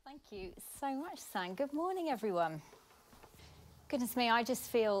Thank you so much, Sam. Good morning, everyone. Goodness me, I just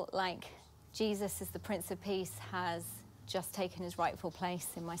feel like Jesus, as the Prince of Peace, has just taken his rightful place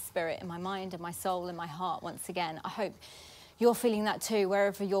in my spirit, in my mind, in my soul, in my heart once again. I hope you're feeling that too,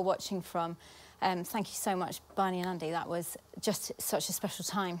 wherever you're watching from. Thank you so much, Barney and Andy. That was just such a special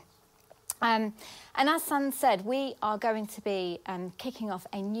time. And as Sam said, we are going to be kicking off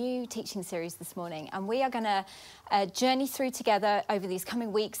a new teaching series this morning, and we are going to journey through together over these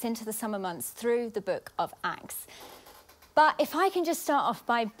coming weeks into the summer months through the book of Acts. But if I can just start off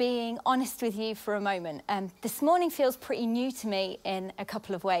by being honest with you for a moment, this morning feels pretty new to me in a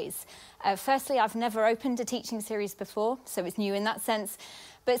couple of ways. Firstly, I've never opened a teaching series before, so it's new in that sense.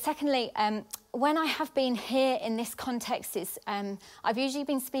 But secondly, when I have been here in this context, I've usually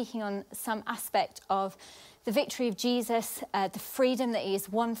been speaking on some aspect of the victory of Jesus, the freedom that he has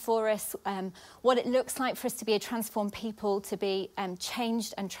won for us, what it looks like for us to be a transformed people, to be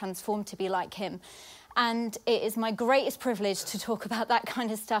changed and transformed to be like him. And it is my greatest privilege to talk about that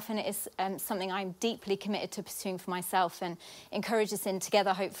kind of stuff, and it is something I'm deeply committed to pursuing for myself and encourage us in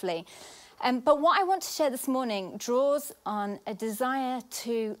together, hopefully. But what I want to share this morning draws on a desire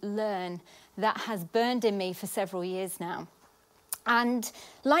to learn that has burned in me for several years now. And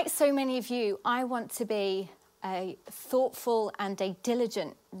like so many of you, I want to be a thoughtful and a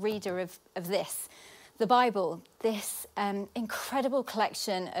diligent reader of this, the Bible, this incredible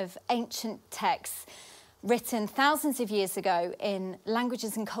collection of ancient texts written thousands of years ago in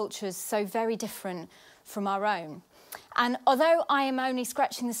languages and cultures so very different from our own. And although I am only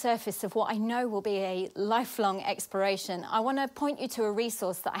scratching the surface of what I know will be a lifelong exploration, I want to point you to a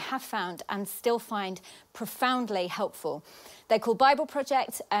resource that I have found and still find profoundly helpful. They're called Bible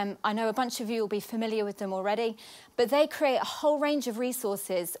Project. I know a bunch of you will be familiar with them already, but they create a whole range of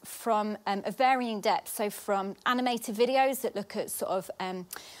resources from a varying depth. So from animated videos that look at sort of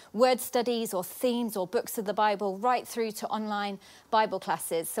word studies or themes or books of the Bible, right through to online Bible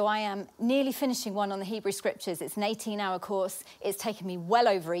classes. So I am nearly finishing one on the Hebrew Scriptures. It's an 18-hour course. It's taken me well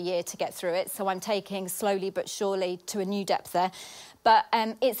over a year to get through it, so I'm taking slowly but surely to a new depth there. But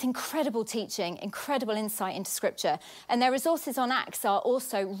it's incredible teaching, incredible insight into Scripture. And their resources on Acts are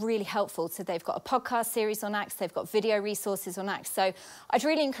also really helpful. So they've got a podcast series on Acts, they've got video resources on Acts. So I'd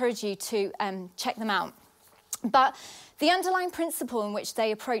really encourage you to check them out. But the underlying principle in which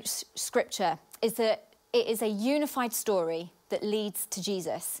they approach Scripture is that it is a unified story that leads to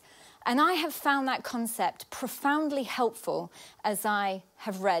Jesus. And I have found that concept profoundly helpful as I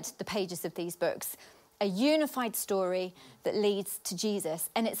have read the pages of these books. A unified story that leads to Jesus.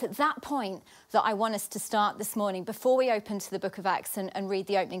 And it's at that point that I want us to start this morning before we open to the book of Acts and read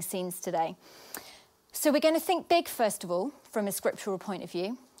the opening scenes today. So we're going to think big, first of all, from a scriptural point of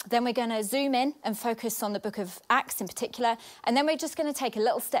view. Then we're going to zoom in and focus on the book of Acts in particular. And then we're just going to take a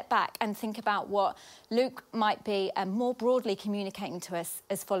little step back and think about what Luke might be more broadly communicating to us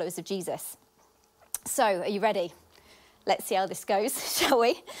as followers of Jesus. So, are you ready? Let's see how this goes, shall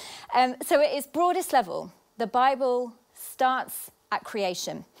we? So at its broadest level, the Bible starts at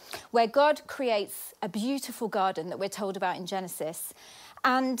creation, where God creates a beautiful garden that we're told about in Genesis,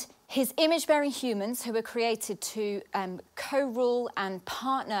 and his image-bearing humans who were created to co-rule and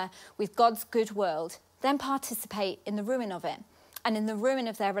partner with God's good world, then participate in the ruin of it and in the ruin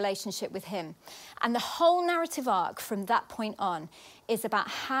of their relationship with him. And the whole narrative arc from that point on is about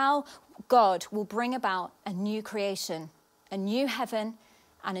how God will bring about a new creation, a new heaven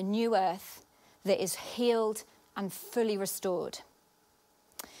and a new earth that is healed and fully restored.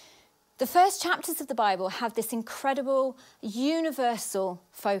 The first chapters of the Bible have this incredible universal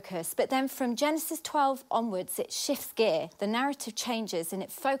focus, but then from Genesis 12 onwards, it shifts gear, the narrative changes, and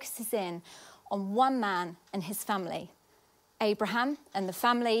it focuses in on one man and his family, Abraham, and the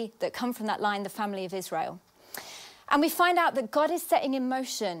family that come from that line, the family of Israel. And we find out that God is setting in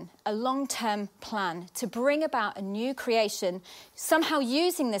motion a long-term plan to bring about a new creation, somehow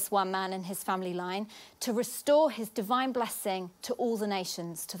using this one man and his family line to restore his divine blessing to all the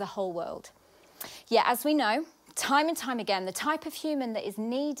nations, to the whole world. Yet, as we know, time and time again, the type of human that is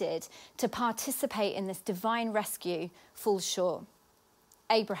needed to participate in this divine rescue falls short.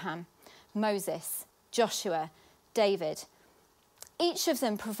 Abraham, Moses, Joshua, David. Each of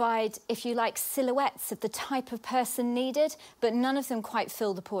them provide, if you like, silhouettes of the type of person needed, but none of them quite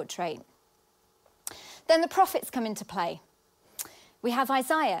fill the portrait. Then the prophets come into play. We have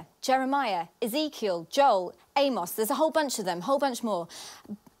Isaiah, Jeremiah, Ezekiel, Joel, Amos. There's a whole bunch of them, a whole bunch more.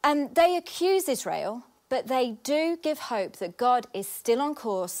 And they accuse Israel, but they do give hope that God is still on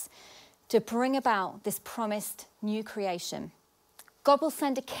course to bring about this promised new creation. God will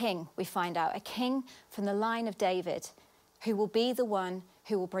send a king, we find out, a king from the line of David, who will be the one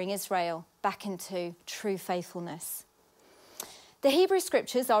who will bring Israel back into true faithfulness. The Hebrew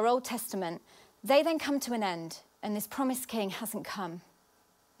Scriptures, our Old Testament, they then come to an end, and this promised king hasn't come.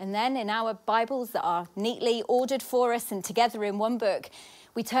 And then in our Bibles that are neatly ordered for us and together in one book,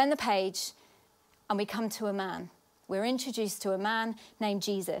 we turn the page and we come to a man. We're introduced to a man named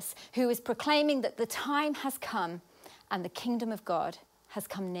Jesus, who is proclaiming that the time has come and the kingdom of God has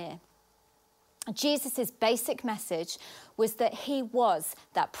come near. Jesus' basic message was that he was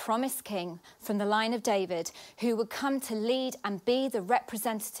that promised king from the line of David who would come to lead and be the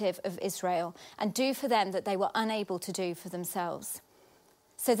representative of Israel and do for them that they were unable to do for themselves.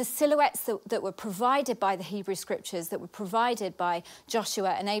 So the silhouettes that were provided by the Hebrew Scriptures, that were provided by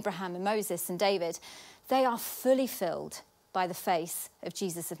Joshua and Abraham and Moses and David, they are fully filled by the face of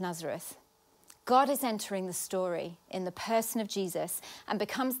Jesus of Nazareth. God is entering the story in the person of Jesus and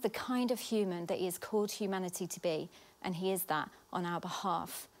becomes the kind of human that he has called humanity to be, and he is that on our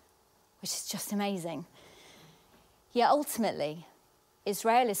behalf, which is just amazing. Yet ultimately,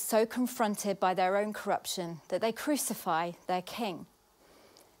 Israel is so confronted by their own corruption that they crucify their king.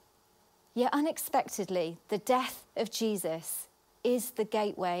 Yet unexpectedly, the death of Jesus is the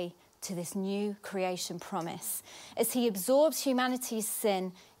gateway to this new creation promise. As he absorbs humanity's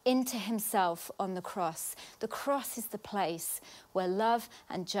sin into himself on the cross. The cross is the place where love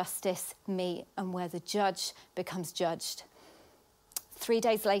and justice meet and where the judge becomes judged. 3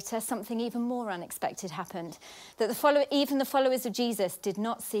 days later, something even more unexpected happened that even the followers of Jesus did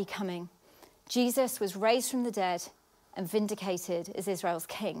not see coming. Jesus was raised from the dead and vindicated as Israel's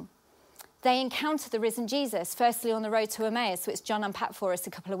king. They encounter the risen Jesus, firstly on the road to Emmaus, which John unpacked for us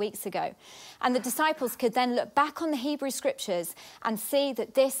a couple of weeks ago. And the disciples could then look back on the Hebrew Scriptures and see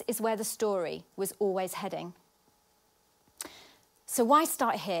that this is where the story was always heading. So why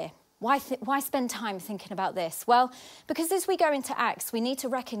start here? Why spend time thinking about this? Well, because as we go into Acts, we need to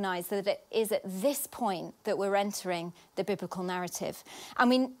recognise that it is at this point that we're entering the biblical narrative. And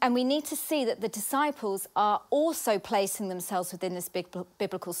we need to see that the disciples are also placing themselves within this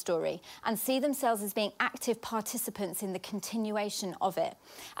biblical story and see themselves as being active participants in the continuation of it.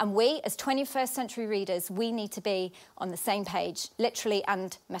 And we, as 21st century readers, we need to be on the same page, literally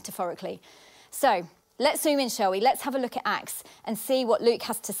and metaphorically. So, let's zoom in, shall we? Let's have a look at Acts and see what Luke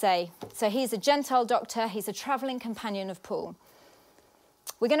has to say. So he's a Gentile doctor. He's a travelling companion of Paul.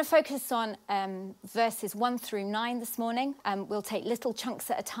 We're going to focus on verses 1 through 9 this morning. We'll take little chunks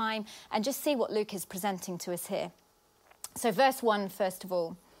at a time and just see what Luke is presenting to us here. So verse 1, first of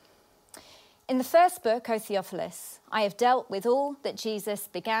all. In the first book, O Theophilus, I have dealt with all that Jesus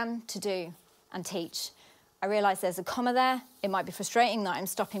began to do and teach. I realise there's a comma there. It might be frustrating that I'm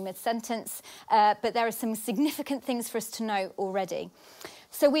stopping mid-sentence, but there are some significant things for us to know already.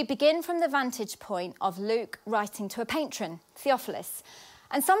 So we begin from the vantage point of Luke writing to a patron, Theophilus.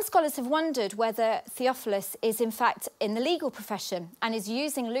 And some scholars have wondered whether Theophilus is in fact in the legal profession and is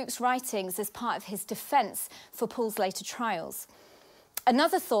using Luke's writings as part of his defence for Paul's later trials.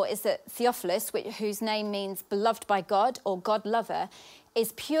 Another thought is that Theophilus, whose name means beloved by God or God lover,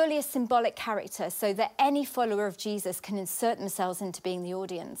 is purely a symbolic character so that any follower of Jesus can insert themselves into being the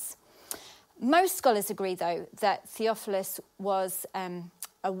audience. Most scholars agree, though, that Theophilus was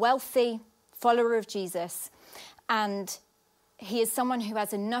a wealthy follower of Jesus, and he is someone who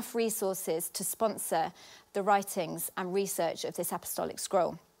has enough resources to sponsor the writings and research of this apostolic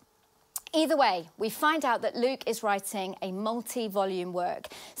scroll. Either way, we find out that Luke is writing a multi-volume work.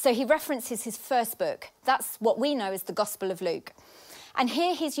 So he references his first book. That's what we know as the Gospel of Luke. And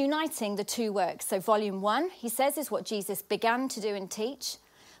here he's uniting the two works. So volume 1, he says, is what Jesus began to do and teach.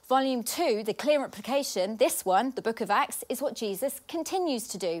 Volume 2, the clear implication, this one, the book of Acts, is what Jesus continues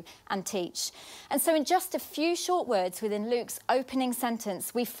to do and teach. And so in just a few short words within Luke's opening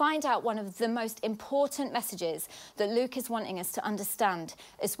sentence, we find out one of the most important messages that Luke is wanting us to understand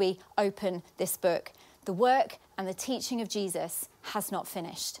as we open this book. The work and the teaching of Jesus has not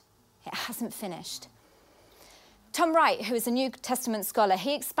finished. It hasn't finished. Tom Wright, who is a New Testament scholar,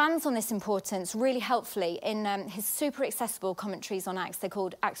 he expands on this importance really helpfully in his super accessible commentaries on Acts. They're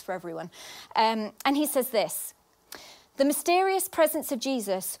called Acts for Everyone. And he says this: the mysterious presence of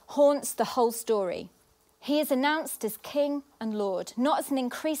Jesus haunts the whole story. He is announced as King and Lord, not as an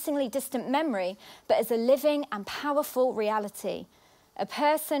increasingly distant memory, but as a living and powerful reality, a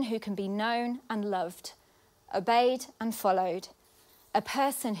person who can be known and loved, obeyed and followed, a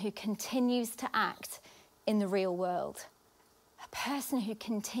person who continues to act in the real world. A person who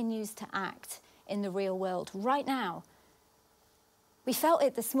continues to act in the real world right now. We felt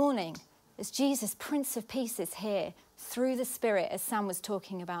it this morning as Jesus, Prince of Peace, is here through the Spirit, as Sam was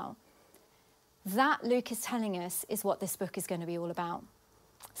talking about. That, Luke is telling us, is what this book is going to be all about.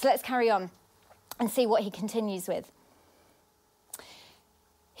 So let's carry on and see what he continues with.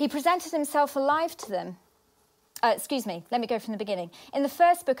 He presented himself alive to them. Let me go from the beginning. In the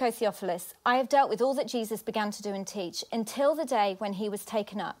first book, O Theophilus, I have dealt with all that Jesus began to do and teach until the day when he was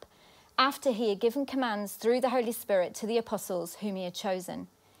taken up, after he had given commands through the Holy Spirit to the apostles whom he had chosen.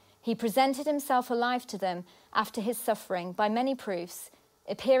 He presented himself alive to them after his suffering by many proofs,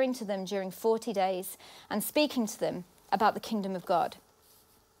 appearing to them during 40 days and speaking to them about the kingdom of God.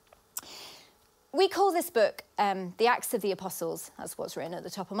 We call this book the Acts of the Apostles. That's what's written at the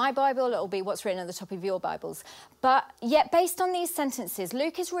top of my Bible. It'll be what's written at the top of your Bibles. But yet, based on these sentences,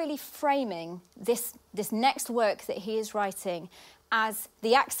 Luke is really framing this next work that he is writing as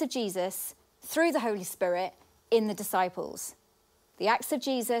the Acts of Jesus through the Holy Spirit in the disciples. The Acts of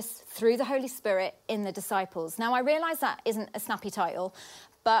Jesus through the Holy Spirit in the disciples. Now, I realise that isn't a snappy title,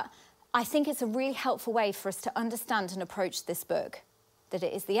 but I think it's a really helpful way for us to understand and approach this book. That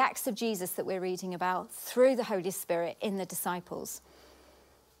it is the acts of Jesus that we're reading about through the Holy Spirit in the disciples.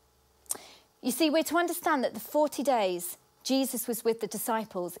 You see, we're to understand that the 40 days Jesus was with the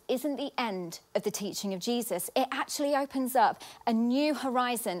disciples isn't the end of the teaching of Jesus. It actually opens up a new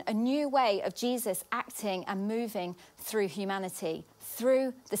horizon, a new way of Jesus acting and moving through humanity,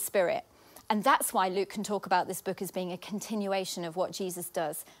 through the Spirit. And that's why Luke can talk about this book as being a continuation of what Jesus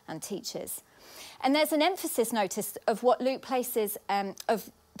does and teaches. And there's an emphasis, notice, of what Luke places on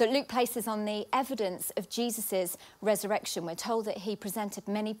the evidence of Jesus' resurrection. We're told that he presented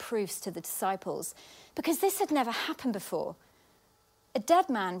many proofs to the disciples because this had never happened before. A dead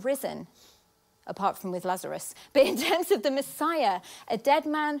man risen, apart from with Lazarus. But in terms of the Messiah, a dead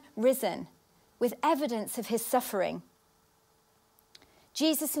man risen with evidence of his suffering.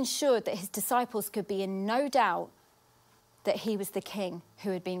 Jesus ensured that his disciples could be in no doubt that he was the king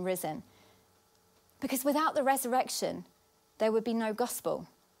who had been risen. Because without the resurrection, there would be no gospel.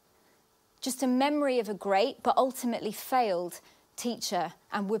 Just a memory of a great but ultimately failed teacher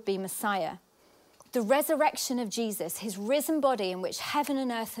and would-be Messiah. The resurrection of Jesus, his risen body in which heaven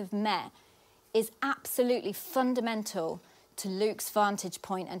and earth have met, is absolutely fundamental to Luke's vantage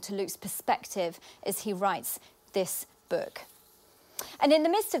point and to Luke's perspective as he writes this book. And in the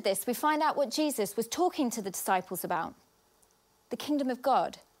midst of this, we find out what Jesus was talking to the disciples about. The kingdom of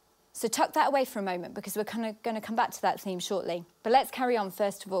God. So tuck that away for a moment because we're kind of going to come back to that theme shortly. But let's carry on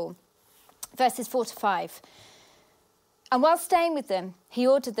first of all. Verses 4-5. And while staying with them, he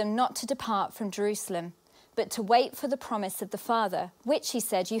ordered them not to depart from Jerusalem, but to wait for the promise of the Father, which, he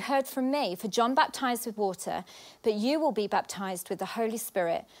said, you heard from me, for John baptized with water, but you will be baptized with the Holy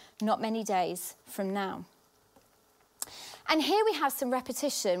Spirit not many days from now. And here we have some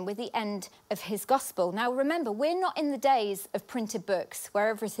repetition with the end of his gospel. Now remember, we're not in the days of printed books where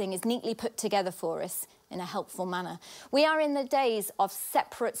everything is neatly put together for us in a helpful manner. We are in the days of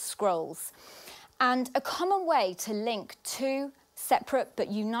separate scrolls. And a common way to link two separate but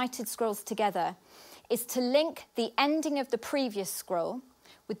united scrolls together is to link the ending of the previous scroll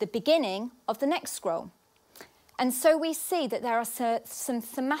with the beginning of the next scroll. And so we see that there are some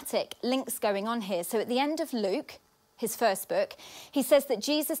thematic links going on here. So at the end of Luke, his first book, he says that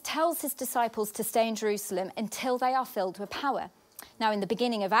Jesus tells his disciples to stay in Jerusalem until they are filled with power. Now, in the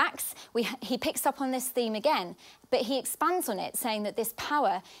beginning of Acts, he picks up on this theme again, but he expands on it, saying that this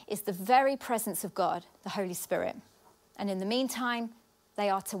power is the very presence of God, the Holy Spirit. And in the meantime,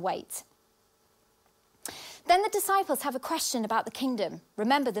 they are to wait. Then the disciples have a question about the kingdom.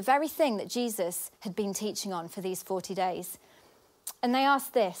 Remember, the very thing that Jesus had been teaching on for these 40 days. And they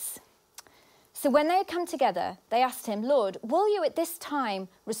ask this. So when they had come together, they asked him, Lord, will you at this time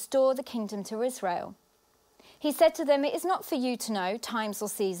restore the kingdom to Israel? He said to them, it is not for you to know times or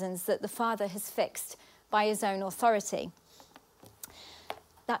seasons that the Father has fixed by his own authority.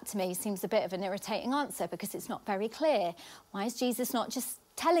 That to me seems a bit of an irritating answer because it's not very clear. Why is Jesus not just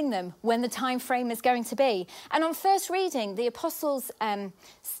telling them when the time frame is going to be? And on first reading, the apostles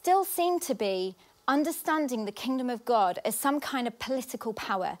still seem to be understanding the kingdom of God as some kind of political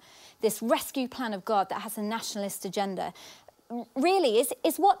power, this rescue plan of God that has a nationalist agenda. Really,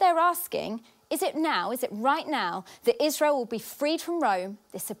 is what they're asking, is it right now, that Israel will be freed from Rome,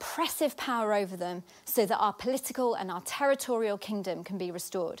 this oppressive power over them, so that our political and our territorial kingdom can be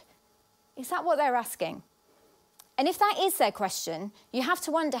restored? Is that what they're asking? And if that is their question, you have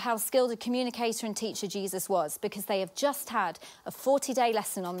to wonder how skilled a communicator and teacher Jesus was, because they have just had a 40-day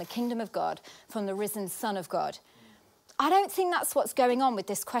lesson on the kingdom of God from the risen Son of God. I don't think that's what's going on with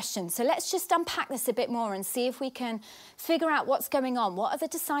this question. So let's just unpack this a bit more and see if we can figure out what's going on. What are the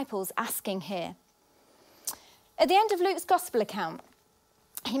disciples asking here? At the end of Luke's gospel account,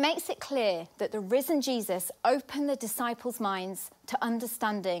 he makes it clear that the risen Jesus opened the disciples' minds to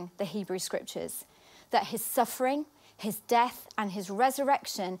understanding the Hebrew Scriptures, that his suffering, his death, and his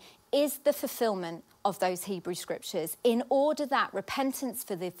resurrection is the fulfillment of those Hebrew Scriptures, in order that repentance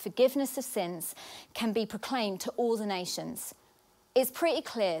for the forgiveness of sins can be proclaimed to all the nations. It's pretty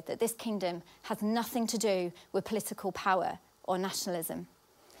clear that this kingdom has nothing to do with political power or nationalism.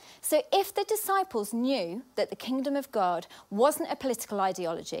 So if the disciples knew that the kingdom of God wasn't a political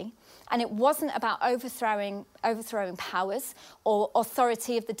ideology, and it wasn't about overthrowing powers or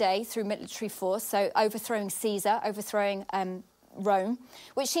authority of the day through military force, so overthrowing Caesar, overthrowing Rome,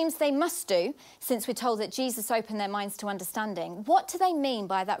 which seems they must do, since we're told that Jesus opened their minds to understanding, what do they mean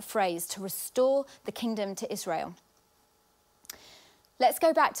by that phrase, to restore the kingdom to Israel? Let's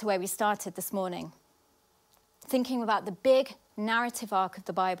go back to where we started this morning, thinking about the big narrative arc of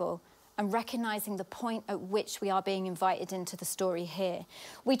the Bible and recognizing the point at which we are being invited into the story here.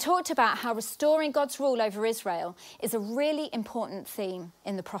 We talked about how restoring God's rule over Israel is a really important theme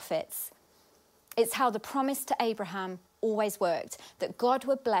in the prophets. It's how the promise to Abraham always worked, that God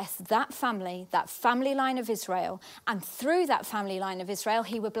would bless that family line of Israel, and through that family line of Israel,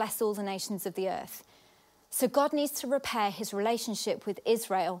 he would bless all the nations of the earth. So God needs to repair his relationship with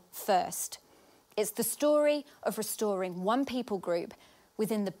Israel first. It's the story of restoring one people group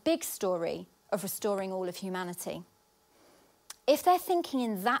within the big story of restoring all of humanity. If they're thinking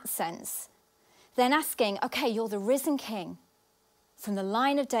in that sense, then asking, okay, you're the risen king from the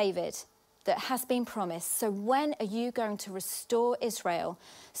line of David that has been promised, so when are you going to restore Israel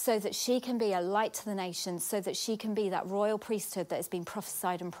so that she can be a light to the nations, so that she can be that royal priesthood that has been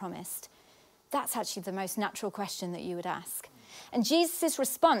prophesied and promised? That's actually the most natural question that you would ask. And Jesus'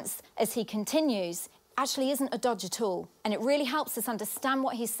 response as he continues actually isn't a dodge at all. And it really helps us understand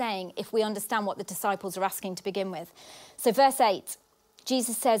what he's saying if we understand what the disciples are asking to begin with. So verse 8,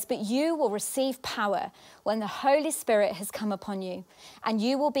 Jesus says, "But you will receive power when the Holy Spirit has come upon you, and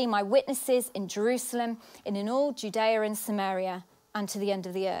you will be my witnesses in Jerusalem and in all Judea and Samaria and to the end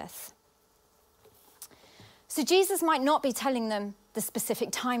of the earth." So Jesus might not be telling them the specific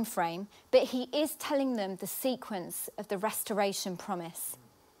time frame, but he is telling them the sequence of the restoration promise.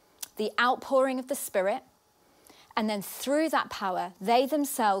 The outpouring of the Spirit, and then through that power, they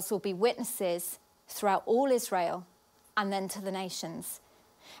themselves will be witnesses throughout all Israel and then to the nations.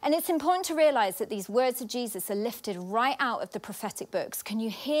 And it's important to realize that these words of Jesus are lifted right out of the prophetic books. Can you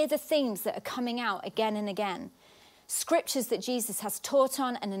hear the themes that are coming out again and again? Scriptures that Jesus has taught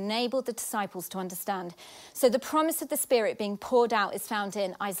on and enabled the disciples to understand. So the promise of the Spirit being poured out is found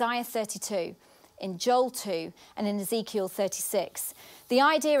in Isaiah 32, in Joel 2, and in Ezekiel 36. The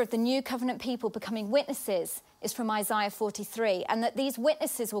idea of the new covenant people becoming witnesses is from Isaiah 43, and that these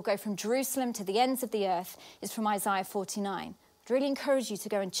witnesses will go from Jerusalem to the ends of the earth is from Isaiah 49. I'd really encourage you to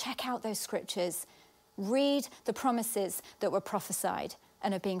go and check out those scriptures. Read the promises that were prophesied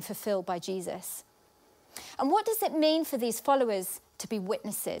and are being fulfilled by Jesus. And what does it mean for these followers to be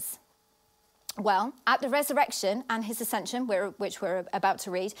witnesses? Well, at the resurrection and his ascension, which we're about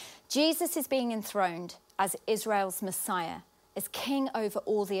to read, Jesus is being enthroned as Israel's Messiah, as king over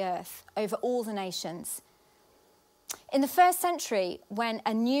all the earth, over all the nations. In the first century, when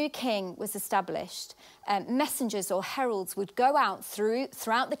a new king was established, messengers or heralds would go out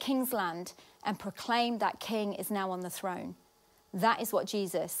throughout the king's land and proclaim that king is now on the throne. That is what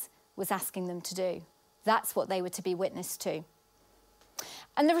Jesus was asking them to do. That's what they were to be witness to.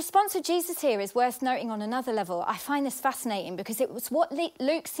 And the response of Jesus here is worth noting on another level. I find this fascinating because it was what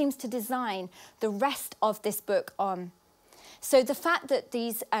Luke seems to design the rest of this book on. So the fact that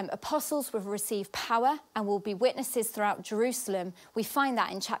these apostles will receive power and will be witnesses throughout Jerusalem, we find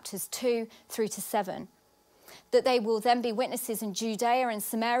that in chapters 2 through to 7. That they will then be witnesses in Judea and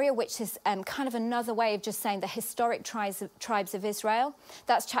Samaria, which is kind of another way of just saying the historic tribes of Israel.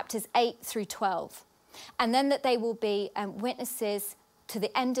 That's chapters 8 through 12. And then that they will be witnesses to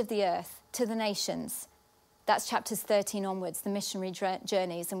the end of the earth, to the nations. That's chapters 13 onwards, the missionary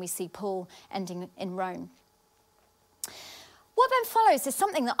journeys, and we see Paul ending in Rome. What then follows is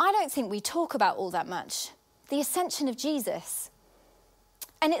something that I don't think we talk about all that much, the ascension of Jesus.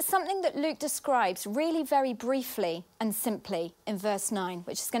 And it's something that Luke describes really very briefly and simply in verse 9,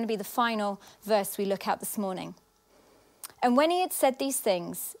 which is going to be the final verse we look at this morning. "And when he had said these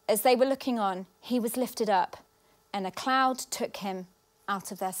things, as they were looking on, he was lifted up, and a cloud took him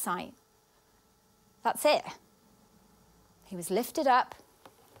out of their sight." That's it. He was lifted up,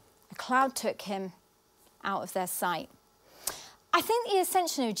 a cloud took him out of their sight. I think the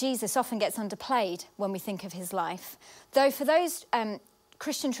ascension of Jesus often gets underplayed when we think of his life, though for those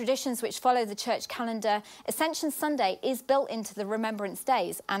Christian traditions which follow the church calendar, Ascension Sunday is built into the Remembrance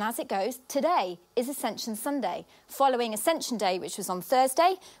Days. And as it goes, today is Ascension Sunday, following Ascension Day, which was on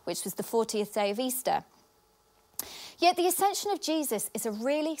Thursday, which was the 40th day of Easter. Yet the ascension of Jesus is a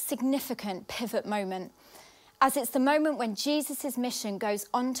really significant pivot moment, as it's the moment when Jesus' mission goes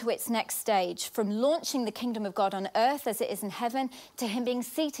on to its next stage, from launching the kingdom of God on earth as it is in heaven to him being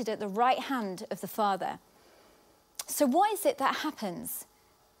seated at the right hand of the Father. So what is it that happens?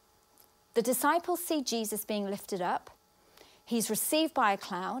 The disciples see Jesus being lifted up, he's received by a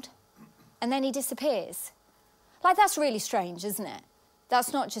cloud, and then he disappears. Like, that's really strange, isn't it?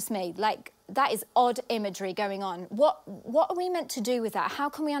 That's not just me. Like, that is odd imagery going on. What are we meant to do with that? How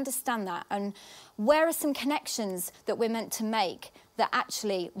can we understand that? And where are some connections that we're meant to make that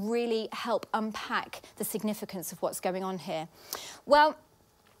actually really help unpack the significance of what's going on here? Well,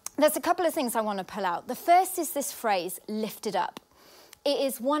 there's a couple of things I want to pull out. The first is this phrase, lifted up. It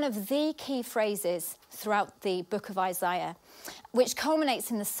is one of the key phrases throughout the book of Isaiah, which culminates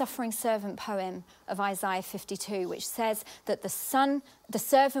in the suffering servant poem of Isaiah 52, which says that the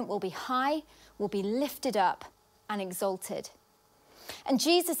servant will be high, will be lifted up and exalted. And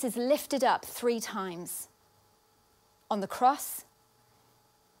Jesus is lifted up 3 times: on the cross,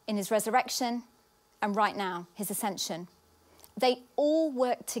 in his resurrection, and right now, his ascension. They all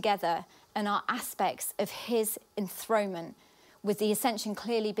work together and are aspects of his enthronement, with the ascension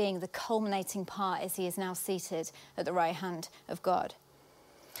clearly being the culminating part as he is now seated at the right hand of God.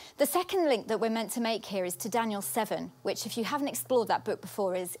 The second link that we're meant to make here is to Daniel 7, which, if you haven't explored that book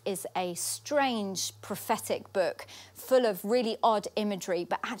before, is a strange prophetic book full of really odd imagery,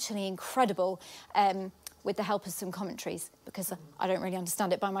 but actually incredible, with the help of some commentaries, because I don't really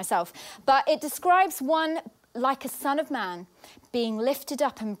understand it by myself. But it describes one like a son of man being lifted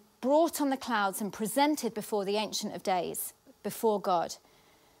up and brought on the clouds and presented before the Ancient of Days, before God,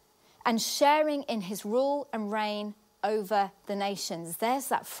 and sharing in his rule and reign over the nations. There's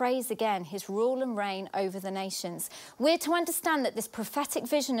that phrase again, his rule and reign over the nations. We're to understand that this prophetic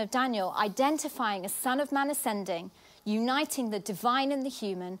vision of Daniel, identifying a son of man ascending, uniting the divine and the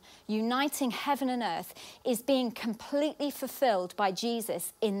human, uniting heaven and earth, is being completely fulfilled by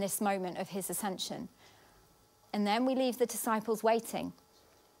Jesus in this moment of his ascension. And then we leave the disciples waiting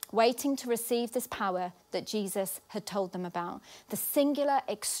to receive this power that Jesus had told them about. The singular,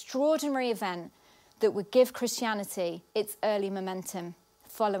 extraordinary event that would give Christianity its early momentum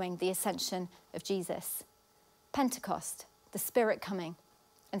following the ascension of Jesus. Pentecost, the Spirit coming.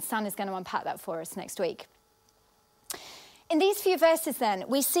 And San is going to unpack that for us next week. In these few verses then,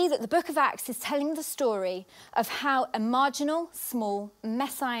 we see that the book of Acts is telling the story of how a marginal, small,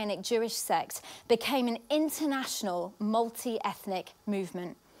 messianic Jewish sect became an international, multi-ethnic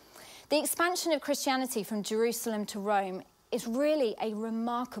movement. The expansion of Christianity from Jerusalem to Rome is really a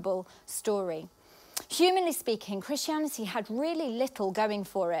remarkable story. Humanly speaking, Christianity had really little going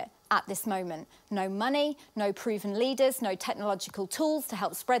for it at this moment. No money, no proven leaders, no technological tools to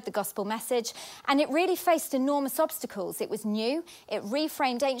help spread the gospel message, and it really faced enormous obstacles. It was new, it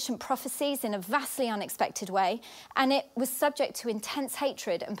reframed ancient prophecies in a vastly unexpected way, and it was subject to intense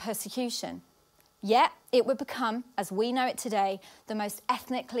hatred and persecution. Yet, it would become, as we know it today, the most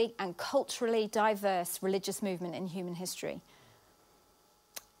ethnically and culturally diverse religious movement in human history.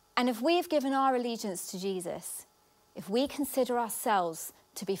 And if we have given our allegiance to Jesus, if we consider ourselves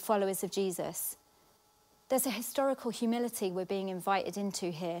to be followers of Jesus, there's a historical humility we're being invited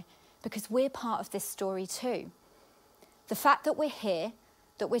into here, because we're part of this story too. The fact that we're here,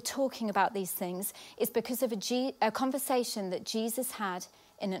 that we're talking about these things, is because of a conversation that Jesus had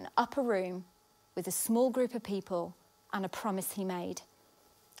in an upper room with a small group of people and a promise he made.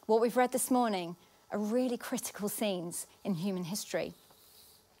 What we've read this morning are really critical scenes in human history.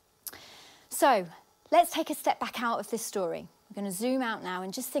 So let's take a step back out of this story. We're going to zoom out now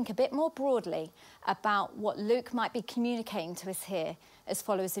and just think a bit more broadly about what Luke might be communicating to us here as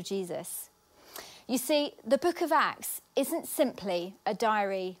followers of Jesus. You see, the book of Acts isn't simply a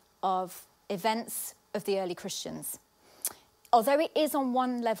diary of events of the early Christians. Although it is on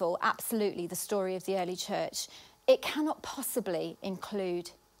one level absolutely the story of the early church, it cannot possibly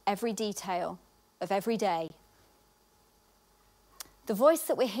include every detail of every day. The voice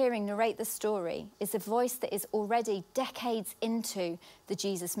that we're hearing narrate the story is a voice that is already decades into the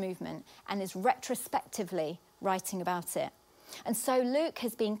Jesus movement and is retrospectively writing about it. And so Luke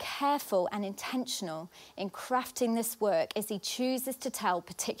has been careful and intentional in crafting this work as he chooses to tell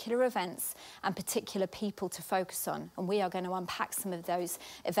particular events and particular people to focus on. And we are going to unpack some of those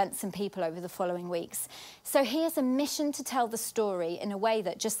events and people over the following weeks. So he has a mission to tell the story in a way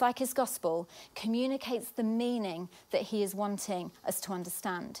that, just like his gospel, communicates the meaning that he is wanting us to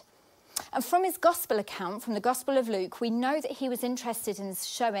understand. And from his gospel account, from the Gospel of Luke, we know that he was interested in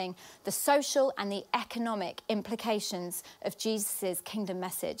showing the social and the economic implications of Jesus' kingdom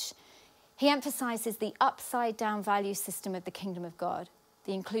message. He emphasizes the upside-down value system of the kingdom of God,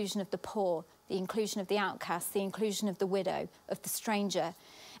 the inclusion of the poor, the inclusion of the outcast, the inclusion of the widow, of the stranger.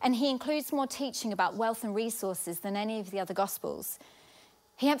 And he includes more teaching about wealth and resources than any of the other gospels.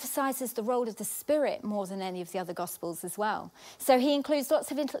 He emphasizes the role of the Spirit more than any of the other Gospels as well. So he includes lots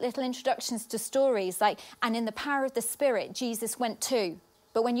of little introductions to stories like, and in the power of the Spirit, Jesus went too.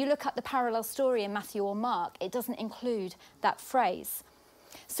 But when you look up the parallel story in Matthew or Mark, it doesn't include that phrase.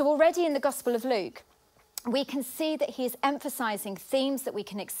 So already in the Gospel of Luke, we can see that he is emphasizing themes that we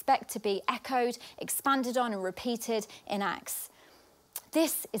can expect to be echoed, expanded on, and repeated in Acts.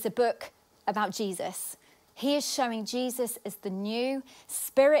 This is a book about Jesus. He is showing Jesus as the new,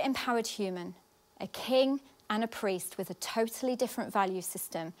 Spirit-empowered human, a king and a priest with a totally different value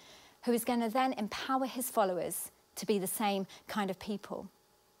system, who is going to then empower his followers to be the same kind of people.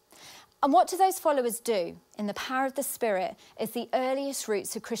 And what do those followers do in the power of the Spirit as the earliest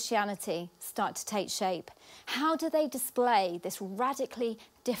roots of Christianity start to take shape? How do they display this radically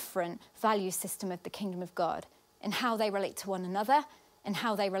different value system of the kingdom of God in how they relate to one another, in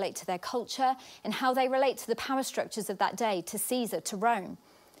how they relate to their culture, in how they relate to the power structures of that day, to Caesar, to Rome?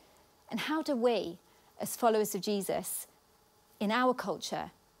 And how do we, as followers of Jesus, in our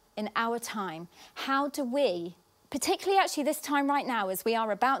culture, in our time, how do we, particularly actually this time right now, as we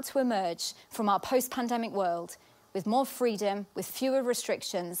are about to emerge from our post-pandemic world with more freedom, with fewer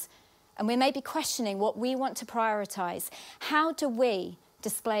restrictions, and we may be questioning what we want to prioritize, how do we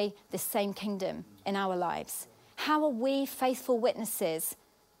display this same kingdom in our lives? How are we faithful witnesses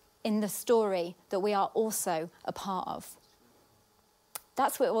in the story that we are also a part of?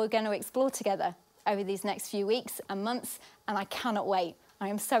 That's what we're going to explore together over these next few weeks and months, and I cannot wait. I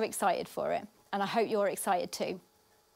am so excited for it, and I hope you're excited too.